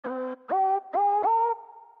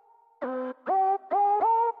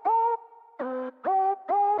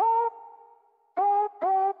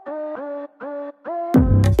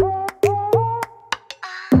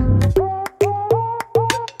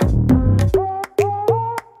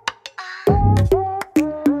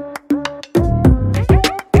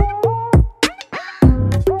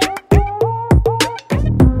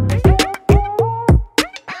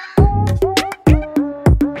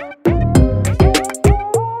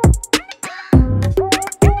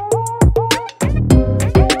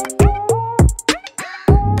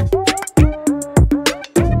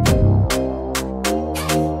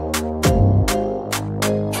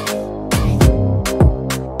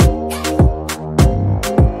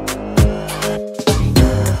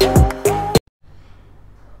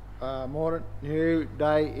Morning, new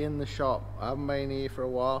day in the shop. I haven't been here for a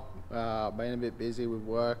while, been a bit busy with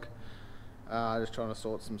work, just trying to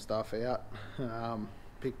sort some stuff out.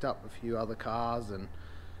 Picked up a few other cars and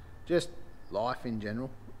just life in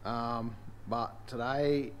general. But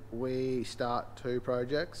today we start two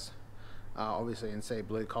projects. Obviously you can see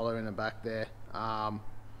blue collar in the back there.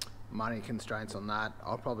 Money constraints on that.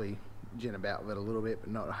 I'll probably gin about with it a little bit,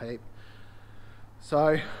 but not a heap.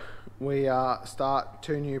 So we start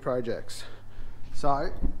two new projects.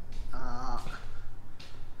 So I've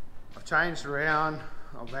changed around.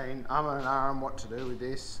 I've been umming and ahhing what to do with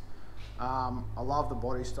this. I love the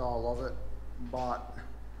body style of it, but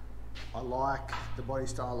I like the body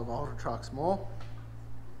style of older trucks more.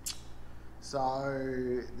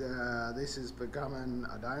 So this is becoming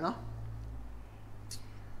a donor.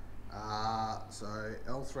 So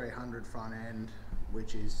L300 front end,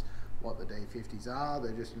 which is what the D50s are.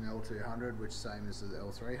 They're just an L200, which is the same as the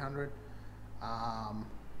L300.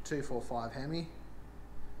 245 Hemi,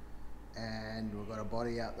 and we've got a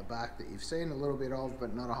body out the back that you've seen a little bit of,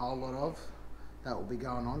 but not a whole lot of. That will be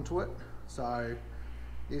going onto it. So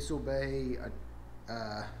this will be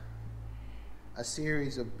a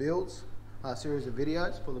series of builds, a series of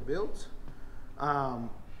videos for the builds.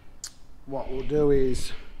 What we'll do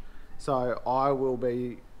is, so I will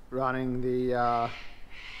be running the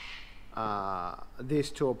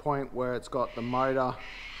this to a point where it's got the motor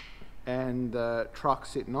and the truck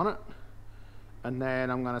sitting on it, and then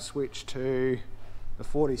I'm going to switch to the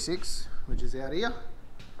 46, which is out here,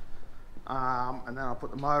 and then I'll put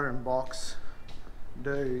the motor in box,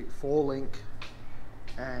 do 4-link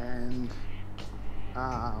and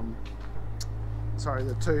sorry,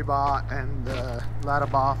 the 2-bar and the ladder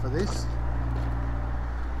bar for this.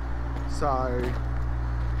 So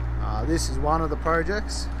this is one of the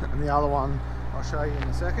projects, and the other one I'll show you in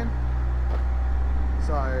a second.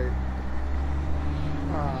 So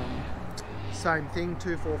same thing,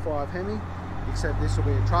 245 Hemi, except this will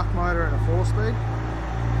be a truck motor and a 4-speed.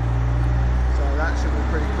 So that should be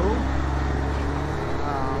pretty cool.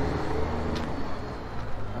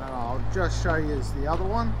 And I'll just show you the other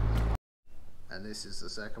one. And this is the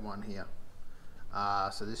second one here.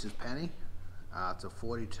 So this is Penny. It's a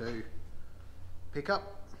 42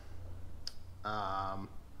 pickup.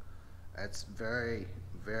 It's very,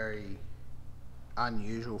 very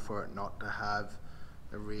unusual for it not to have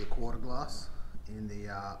the rear quarter glass in the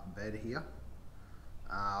bed here.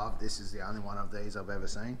 This is the only one of these I've ever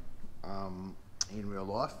seen in real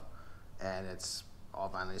life, and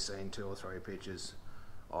I've only seen 2 or 3 pictures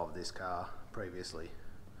of this car previously,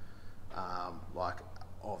 like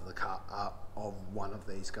of the car, of one of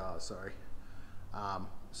these cars, sorry.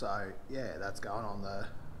 So yeah, that's going on the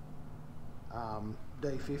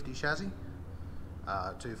D50 chassis,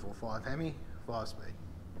 245 Hemi, 5-speed.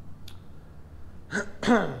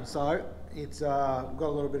 So it's got a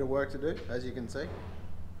little bit of work to do, as you can see.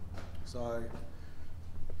 So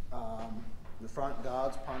the front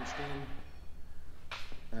guard's punched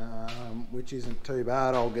in, which isn't too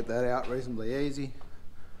bad. I'll get that out reasonably easy.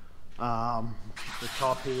 The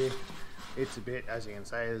top here, it's a bit, as you can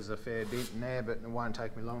see, there's a fair dent in there, but it won't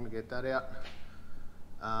take me long to get that out.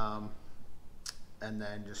 And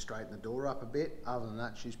then just straighten the door up a bit. Other than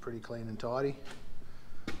that, she's pretty clean and tidy.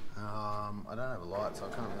 I don't have a light, so I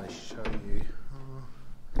can't really show you.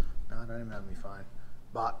 No, I don't even have my phone.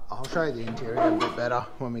 But I'll show you the interior a bit better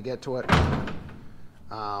when we get to it.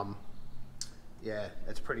 Yeah,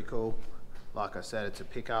 it's pretty cool. Like I said, it's a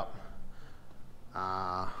pickup.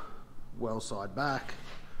 Well side back.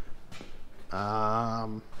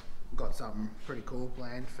 Got something pretty cool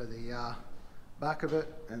planned for the back of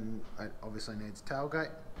it, and it obviously needs a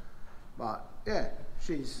tailgate. But yeah,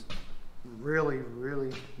 she's really,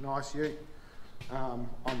 really nice ute. I'm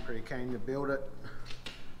pretty keen to build it,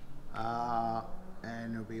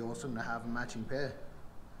 and it'll be awesome to have a matching pair.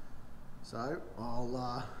 So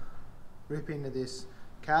I'll rip into this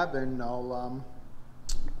cab, and I'll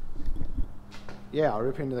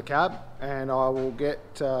rip into the cab, and I will get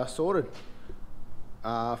sorted.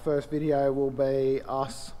 First video will be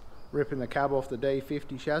us ripping the cab off the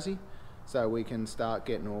D50 chassis so we can start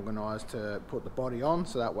getting organised to put the body on,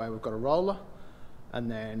 so that way we've got a roller, and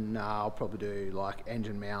then I'll probably do like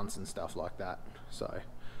engine mounts and stuff like that. So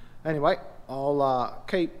anyway, I'll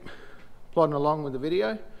keep plodding along with the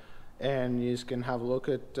video and you can have a look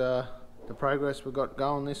at the progress we've got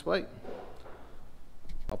going this week.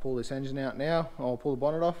 I'll pull this engine out now, I'll pull the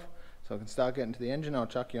bonnet off so I can start getting to the engine. I'll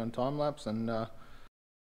chuck you on time lapse and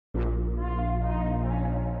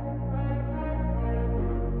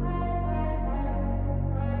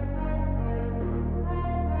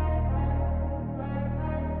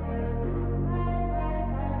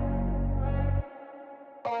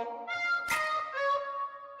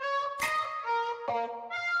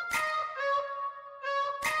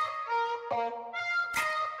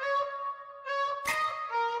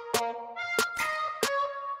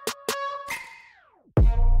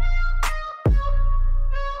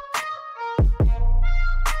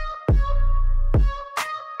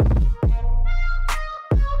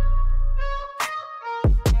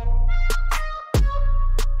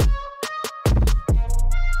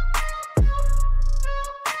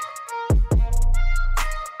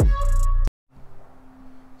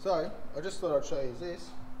so I just thought I'd show you this.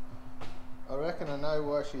 I reckon I know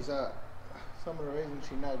why she's at. Some of the reasons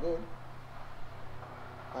she's no good.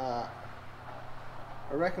 I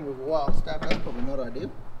reckon with a wild stab, that's probably not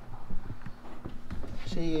ideal.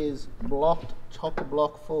 She is blocked,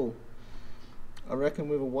 chock-a-block full. I reckon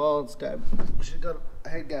with a wild stab, she's got a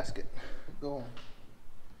head gasket gone.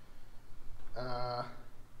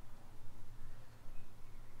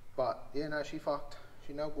 But yeah, no, she fucked.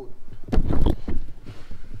 She no good.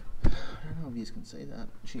 I don't know if you can see that.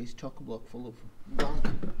 She's chock-a-block full of gunk,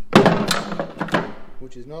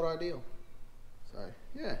 which is not ideal. So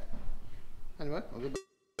yeah. Anyway, I'll get back.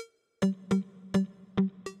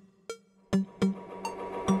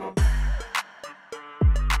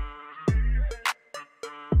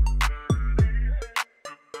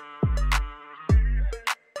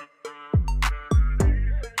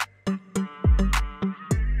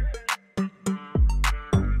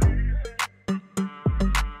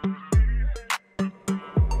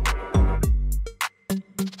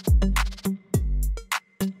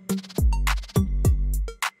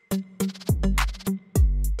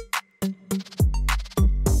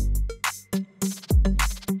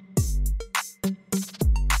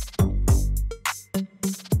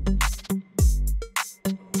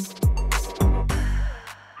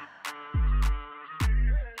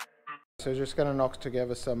 So just going to knock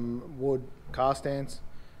together some wood car stands.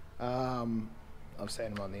 I've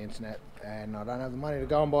seen them on the internet and I don't have the money to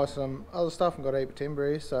go and buy some other stuff. I've got a heap of timber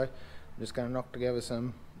here, so I'm just going to knock together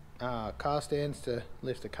some car stands to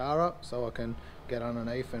lift the car up so I can get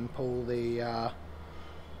underneath and pull the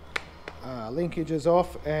linkages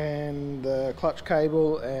off and the clutch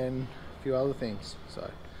cable and a few other things. So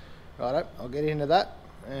righto, I'll get into that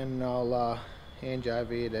and I'll hand you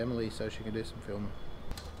over here to Emily so she can do some filming.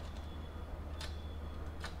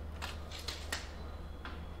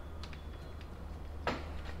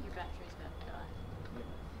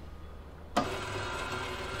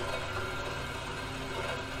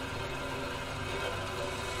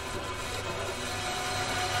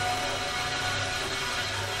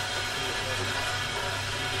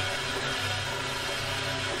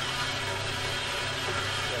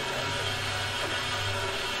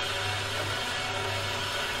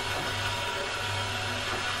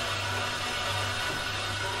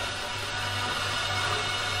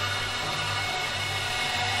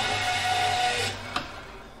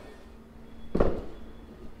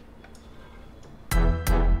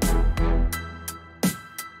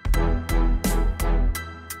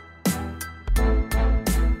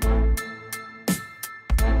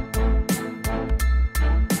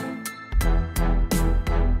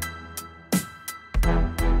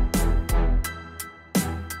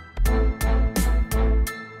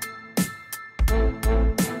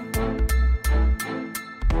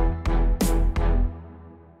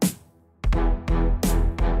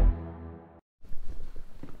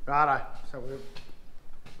 Righto, so we've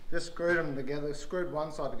just screwed them together, screwed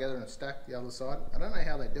one side together and stacked the other side. I don't know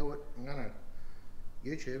how they do it. I'm going to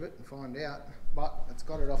YouTube it and find out, but it's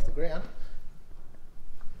got it off the ground.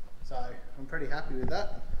 So I'm pretty happy with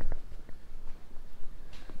that.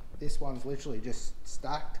 This one's literally just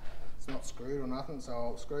stacked. It's not screwed or nothing, so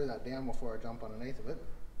I'll screw that down before I jump underneath of it.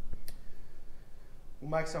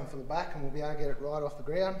 We'll make some for the back and we'll be able to get it right off the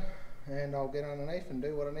ground, and I'll get underneath and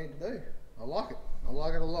do what I need to do. I like it. I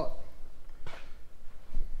like it a lot.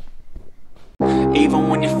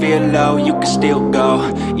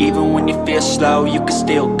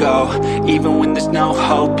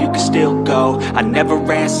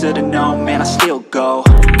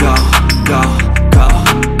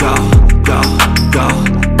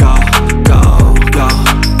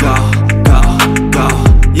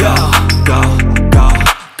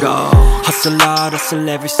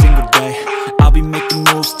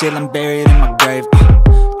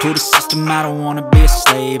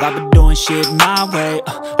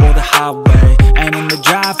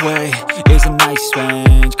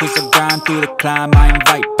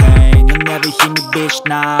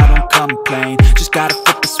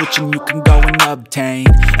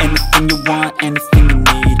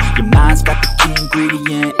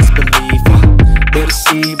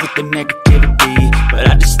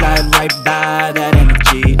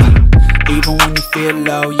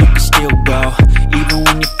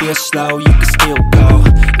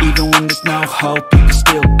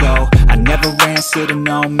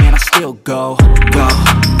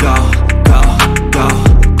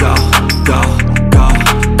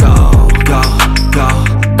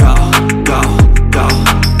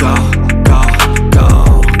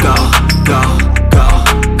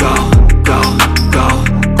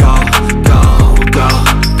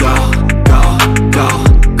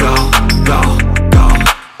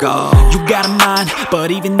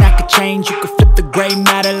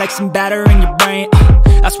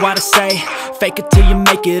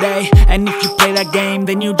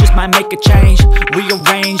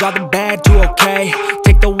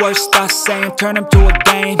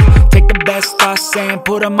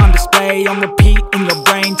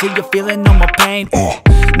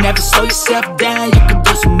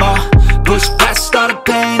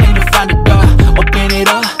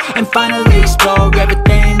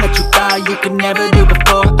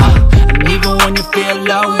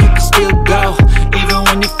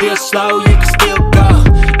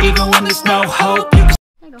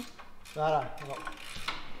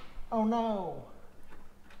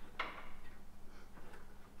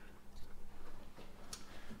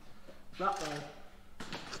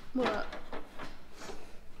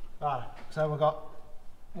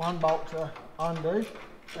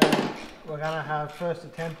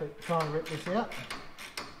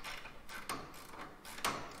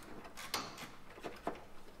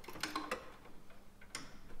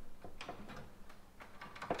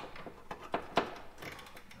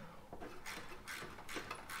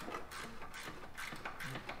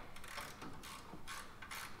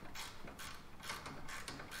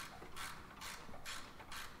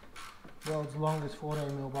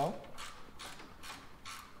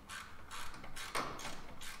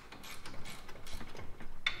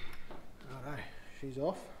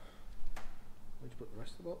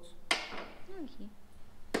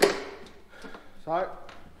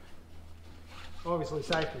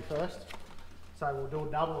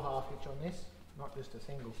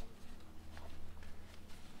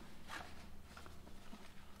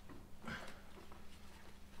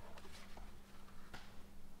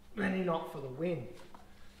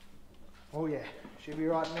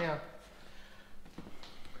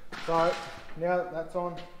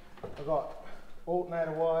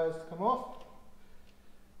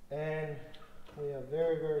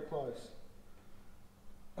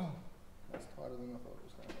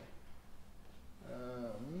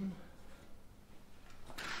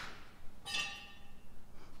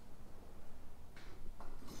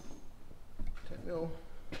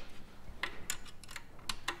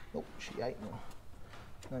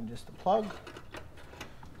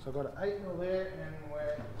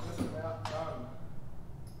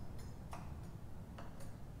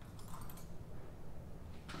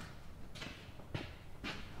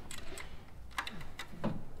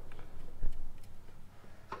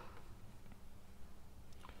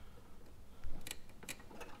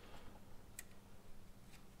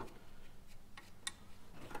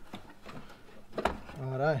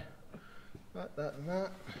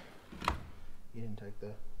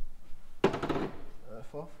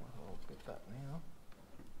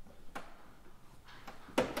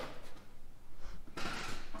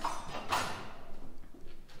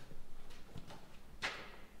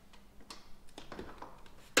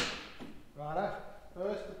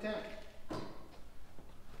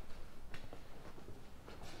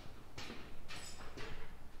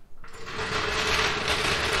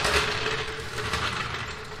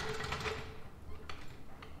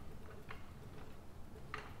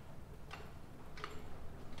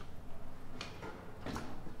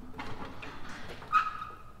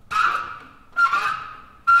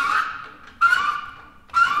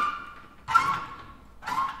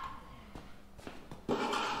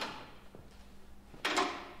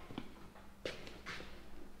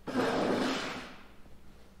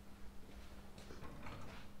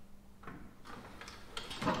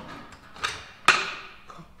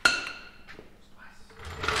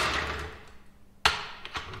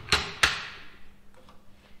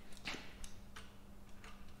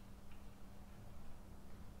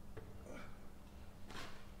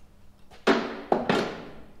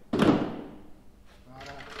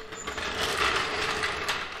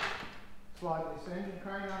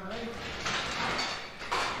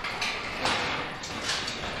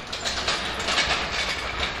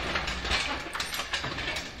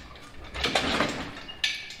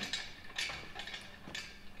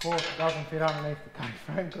 Of course it doesn't fit underneath the cage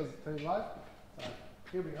frame because it's too low, so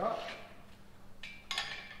he'll be right.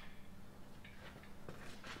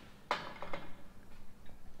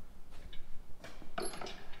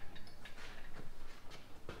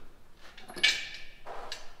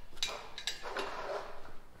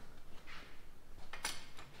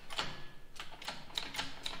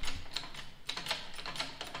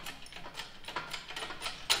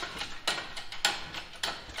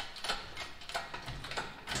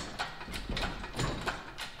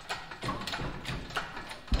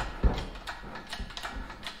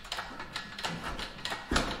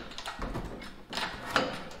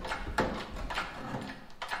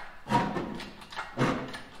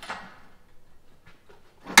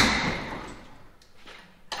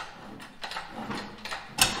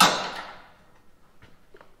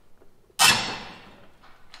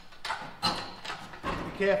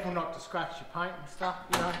 Be careful not to scratch your paint and stuff,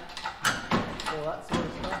 you know, all that sort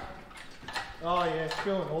of stuff. Oh yeah,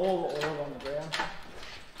 spilling all the oil on the ground.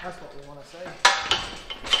 That's what we want to see.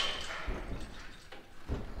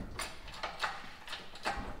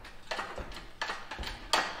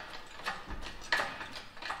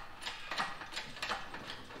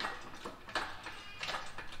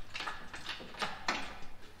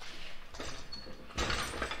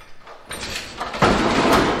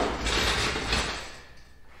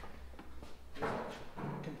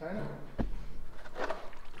 Container.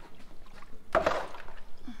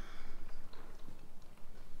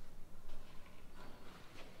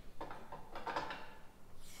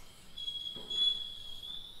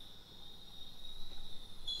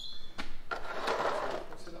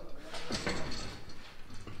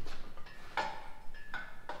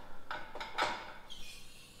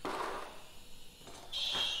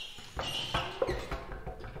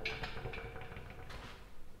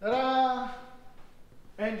 Ta-da!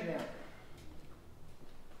 Engine out.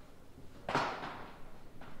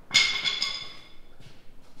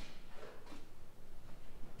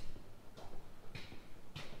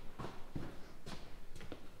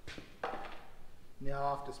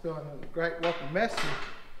 Now after spilling a great whopping mess and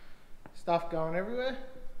stuff going everywhere,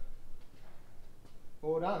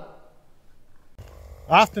 all done.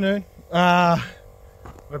 Afternoon.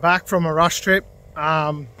 We're back from a rush trip.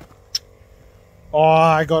 I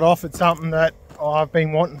got offered something that I've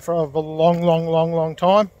been wanting for a long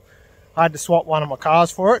time. I had to swap one of my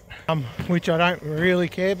cars for it, which I don't really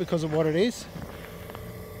care because of what it is.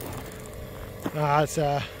 It's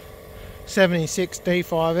a 76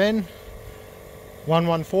 D5N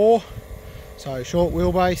 114, so short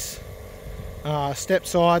wheelbase, step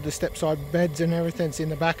side. The step side beds and everything's in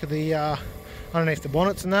the back of the underneath the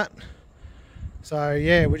bonnets and that. So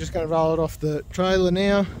yeah, we're just going to roll it off the trailer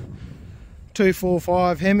now.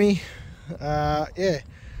 245 Hemi. Yeah,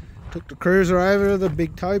 took the cruiser over, the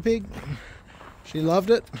big tow pig. She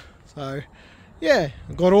loved it. So yeah,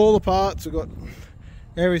 I got all the parts, I got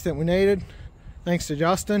everything we needed, thanks to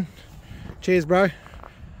Justin. Cheers bro.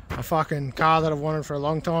 A fucking car that I've wanted for a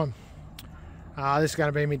long time. This is going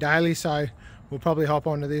to be me daily, so we'll probably hop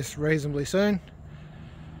onto this reasonably soon.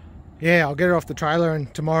 Yeah, I'll get her off the trailer,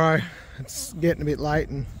 and tomorrow it's getting a bit late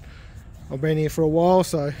and I've been here for a while,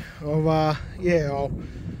 so I'll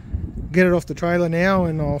get it off the trailer now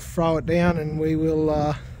and I'll throw it down, and we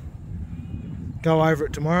will go over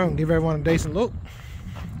it tomorrow and give everyone a decent look.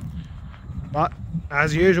 But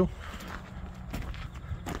as usual,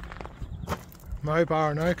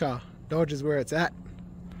 Mopar or no car, Dodge is where it's at.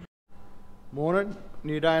 Morning,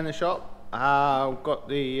 new day in the shop. Got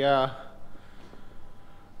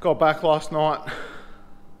back last night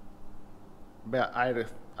about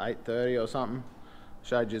 8:30 or something.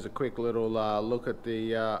 Showed you a quick little look at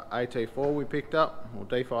the AT4 we picked up, or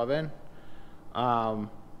D5N.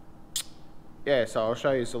 Yeah, so I'll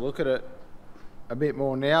show you a look at it a bit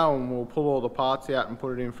more now, and we'll pull all the parts out and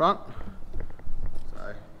put it in front.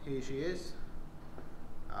 So here she is.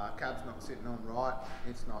 Cab's not sitting on right,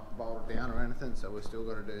 it's not bolted down or anything, so we've still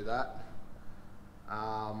got to do that.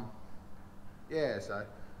 Yeah, so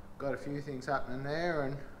got a few things happening there,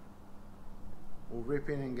 and we'll rip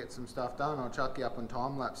in and get some stuff done. I'll chuck you up on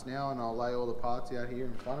time lapse now, and I'll lay all the parts out here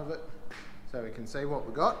in front of it so we can see what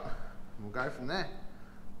we got, and we'll go from there.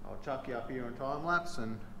 I'll chuck you up here on time lapse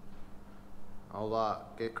and I'll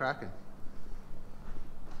get cracking.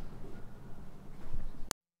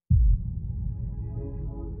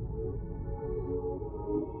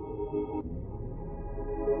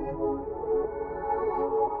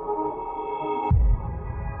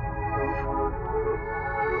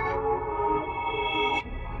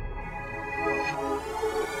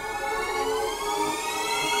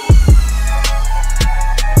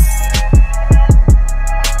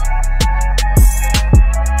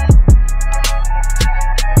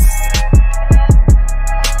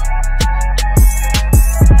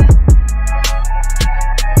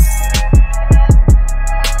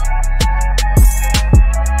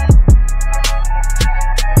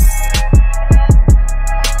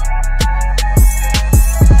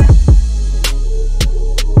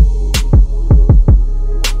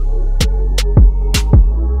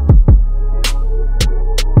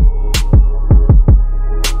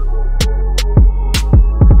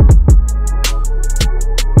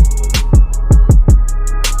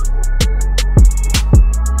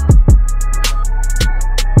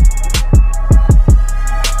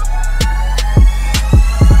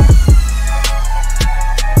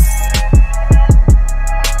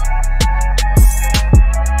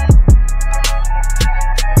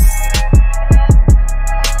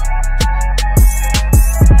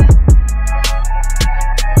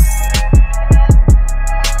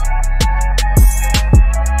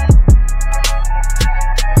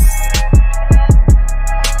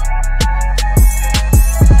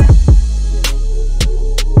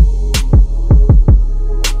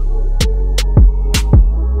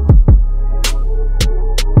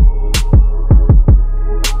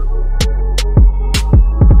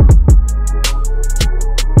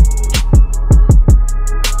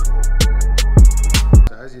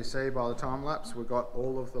 see by the time lapse, we've got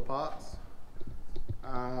all of the parts.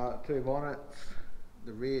 2 bonnets,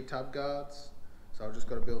 the rear tub guards, so I've just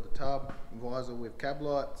got to build the tub, visor with cab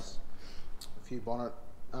lights, a few bonnet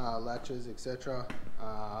latches, etc.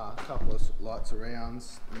 A couple of light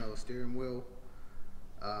surrounds, another steering wheel,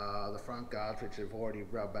 the front guards, which have already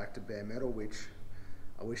rubbed back to bare metal, which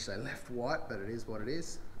I wish they left white, but it is what it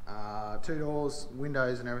is. 2 doors,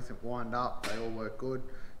 windows and everything wind up, they all work good.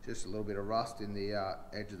 Just a little bit of rust in the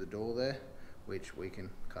edge of the door there, which we can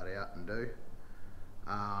cut out and do.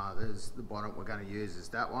 There's the bonnet we're going to use is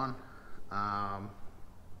that one.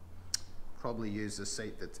 Probably use the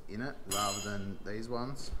seat that's in it rather than these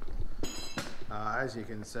ones. As you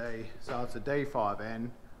can see, so it's a D5N,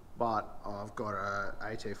 but I've got a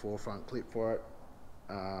AT4 front clip for it.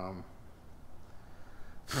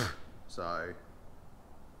 So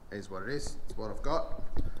is what it is, it's what I've got.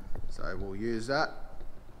 So we'll use that.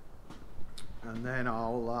 And then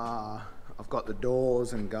I've got the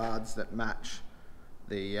doors and guards that match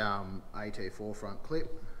the AT4 front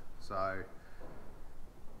clip. So,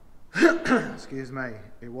 excuse me,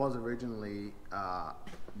 it was originally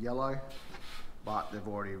yellow, but they've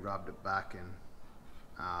already rubbed it back and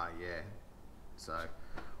yeah. So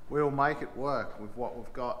we'll make it work with what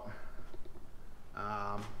we've got.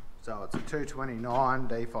 So it's a 229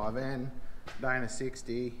 D5N, Dana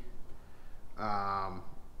 60,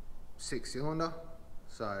 6-cylinder,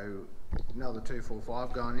 so another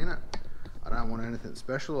 245 going in it. I don't want anything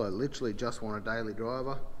special, I literally just want a daily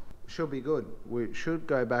driver. Should be good. We should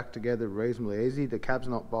go back together reasonably easy. The cab's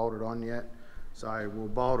not bolted on yet, so we'll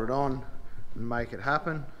bolt it on and make it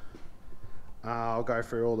happen. I'll go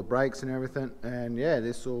through all the brakes and everything, and yeah,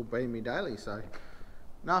 this will be me daily. So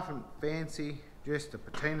nothing fancy, just a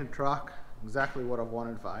patina truck, exactly what I've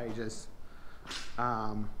wanted for ages.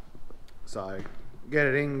 So get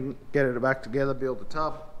it in, get it back together, build the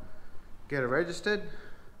tub, get it registered,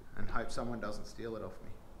 and hope someone doesn't steal it off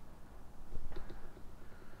me.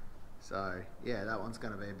 So yeah, that one's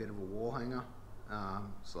going to be a bit of a wall hanger.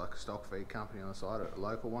 It's like a stock feed company on the side, a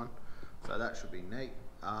local one, so that should be neat.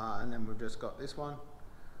 And then we've just got this one,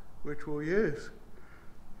 which we'll use.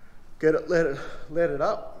 Get it, let it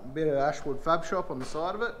up, a bit of Ashwood Fab Shop on the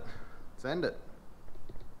side of it, let's end it.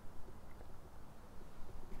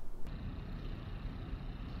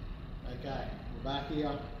 Okay, we're back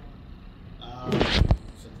here.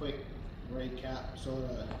 Just a quick recap, sort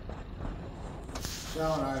of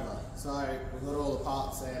going over. So we've got all the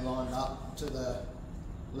parts there lined up to the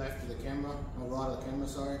left of the camera, or right of the camera,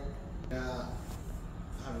 sorry.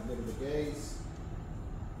 Have a bit of a gaze.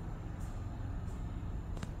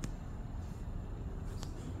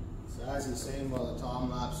 So as you've seen by the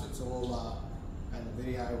time lapse, it's all in the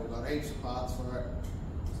video, we've got heaps of parts for it.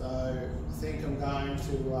 So I think I'm going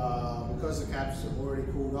to, because the cap's already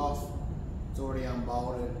pulled off, it's already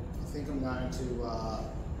unbolted, I think I'm going to,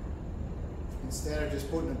 instead of just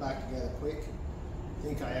putting it back together quick, I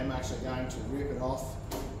think I am actually going to rip it off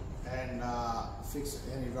and fix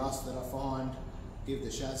any rust that I find, give the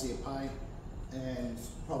chassis a paint, and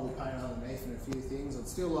probably paint underneath and a few things. I'd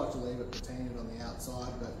still like to leave it patinaed on the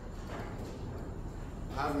outside, but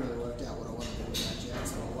I haven't really worked out what I want to do with that yet,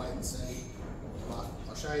 so I'll wait and see. But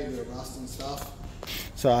I'll show you a bit of rust and stuff.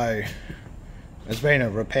 So there's been a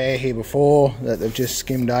repair here before that they've just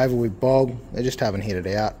skimmed over with bog. They just haven't hit it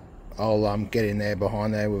out. I'll get in there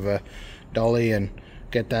behind there with a dolly and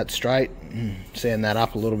get that straight and sand that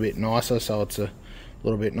up a little bit nicer so it's a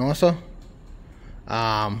little bit nicer.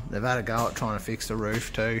 They've had a go at trying to fix the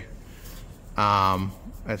roof too.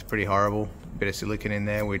 It's pretty horrible. A bit of silicone in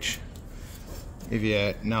there, which if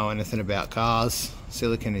you know anything about cars,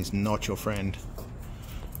 silicone is not your friend.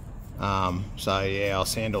 So yeah, I'll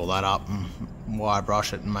sand all that up and wire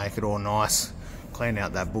brush it and make it all nice. Clean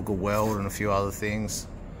out that booger weld and a few other things.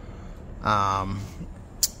 The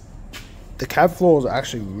cab floors are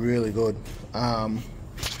actually really good. I'm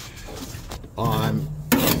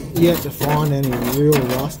yet to find any real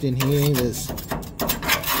rust in here.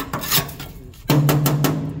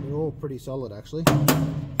 They're all pretty solid actually.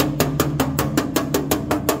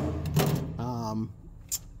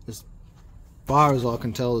 As far as I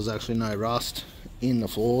can tell, there's actually no rust in the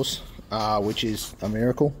floors, which is a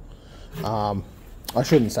miracle. I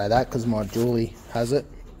shouldn't say that because my Julie has it.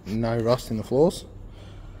 No rust in the floors.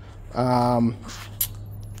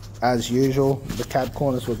 As usual, the cab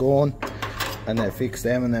corners were gone and they fixed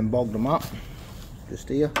them and then bogged them up just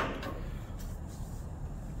here.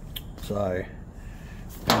 So,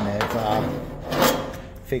 and they've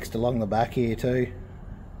fixed along the back here too,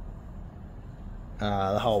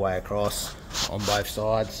 the whole way across on both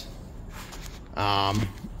sides. I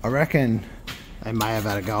reckon They may have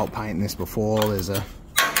had a go at painting this before. There's a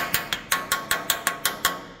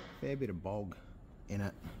fair bit of bog in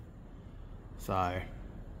it, so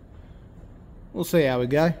we'll see how we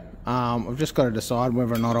go. I've just got to decide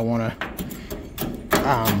whether or not I want to,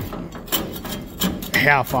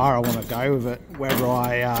 how far I want to go with it. Whether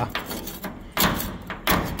I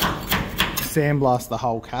sandblast the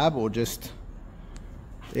whole cab or just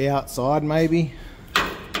the outside maybe.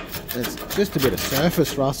 It's just a bit of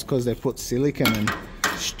surface rust because they put silicone and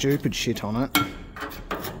stupid shit on it.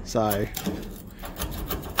 So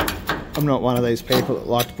I'm not one of these people that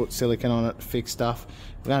like to put silicone on it to fix stuff.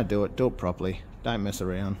 If you're going to do it properly. Don't mess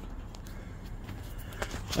around.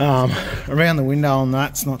 Around the window on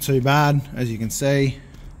that's not too bad, as you can see.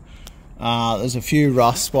 There's a few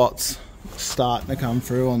rust spots starting to come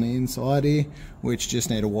through on the inside here, which just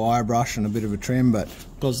need a wire brush and a bit of a trim, but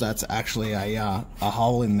because that's actually a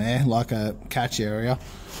hole in there, like a catch area,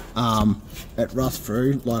 it rusts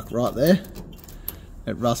through, like right there.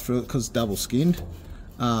 It rusts through it because it's double skinned.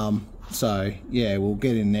 So yeah, we'll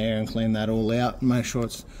get in there and clean that all out and make sure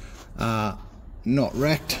it's not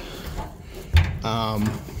wrecked. I'll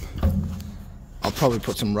probably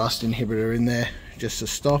put some rust inhibitor in there just to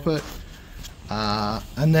stop it.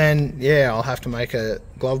 And then yeah, I'll have to make a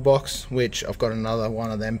glove box, which I've got another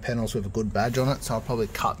one of them panels with a good badge on it, so I'll probably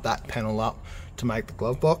cut that panel up to make the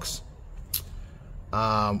glove box,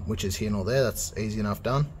 which is here and all there. That's easy enough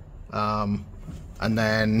done. And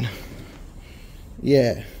then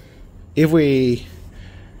yeah, if we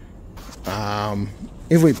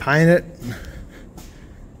paint it,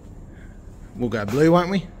 we'll go blue, won't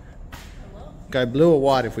we? Go blue or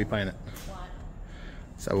white if we paint it? White.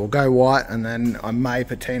 So we'll go white, and then I may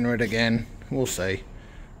patina it again. We'll see.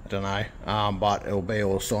 I don't know. But it'll be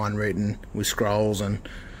all sign written with scrolls and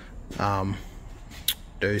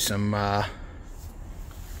do some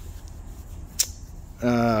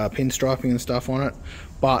pinstriping and stuff on it.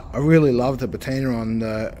 But I really love the patina on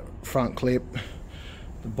the front clip.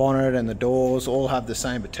 The bonnet and the doors all have the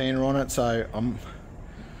same patina on it, so I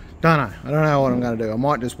don't know what I'm going to do. I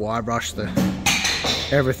might just wire brush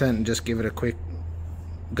everything and just give it a quick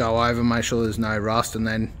go over, make sure there's no rust, and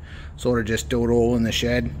then sort of just do it all in the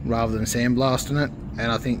shed rather than sandblasting it.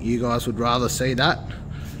 And I think you guys would rather see that.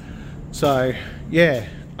 So yeah,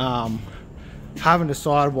 haven't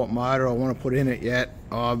decided what motor I want to put in it yet.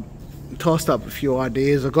 I've tossed up a few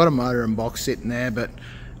ideas. I've got a motor and box sitting there, but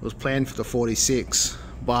it was planned for the 46,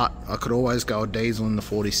 but I could always go a diesel in the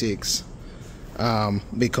 46.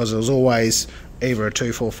 Because it was always either a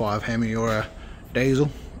 245 Hemi or a diesel.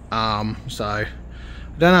 So I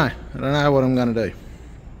don't know what I'm going to do,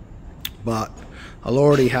 but I'll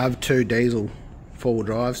already have 2 diesel 4-wheel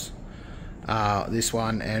drives, this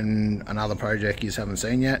one and another project you haven't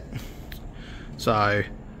seen yet. So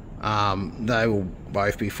they will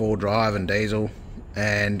both be 4-drive and diesel,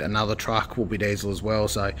 and another truck will be diesel as well,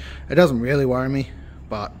 so it doesn't really worry me,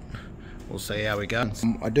 but we'll see how we go.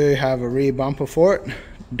 I do have a rear bumper for it.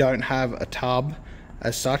 Don't have a tub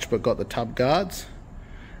as such, but got the tub guards.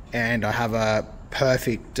 And I have a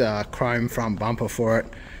perfect chrome front bumper for it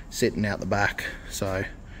sitting out the back. So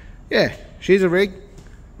yeah, she's a rig.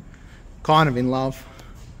 Kind of in love.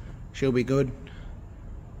 She'll be good.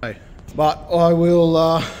 But I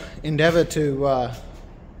will endeavour to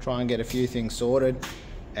try and get a few things sorted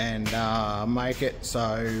and make it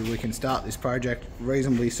so we can start this project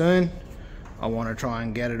reasonably soon. I want to try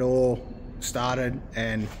and get it all started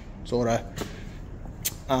and sort of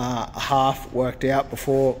half worked out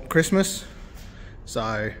before Christmas.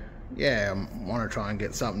 So yeah, I want to try and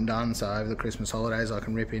get something done so over the Christmas holidays I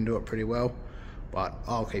can rip into it pretty well. But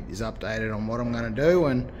I'll keep you updated on what I'm going to do,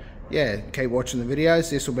 and yeah, keep watching the videos.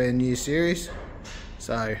 This will be a new series,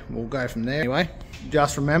 so we'll go from there. Anyway,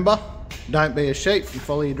 just remember, don't be a sheep and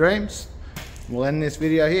follow your dreams. We'll end this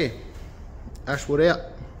video here. Ashwood out.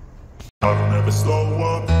 I don't ever slow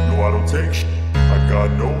up, no I don't take sh**. I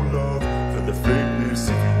got no love for the fakeness. If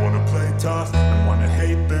you wanna play tough and wanna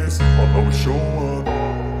hate this, I'll always show up.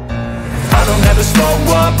 I don't ever slow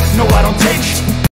up, no I don't take sh**.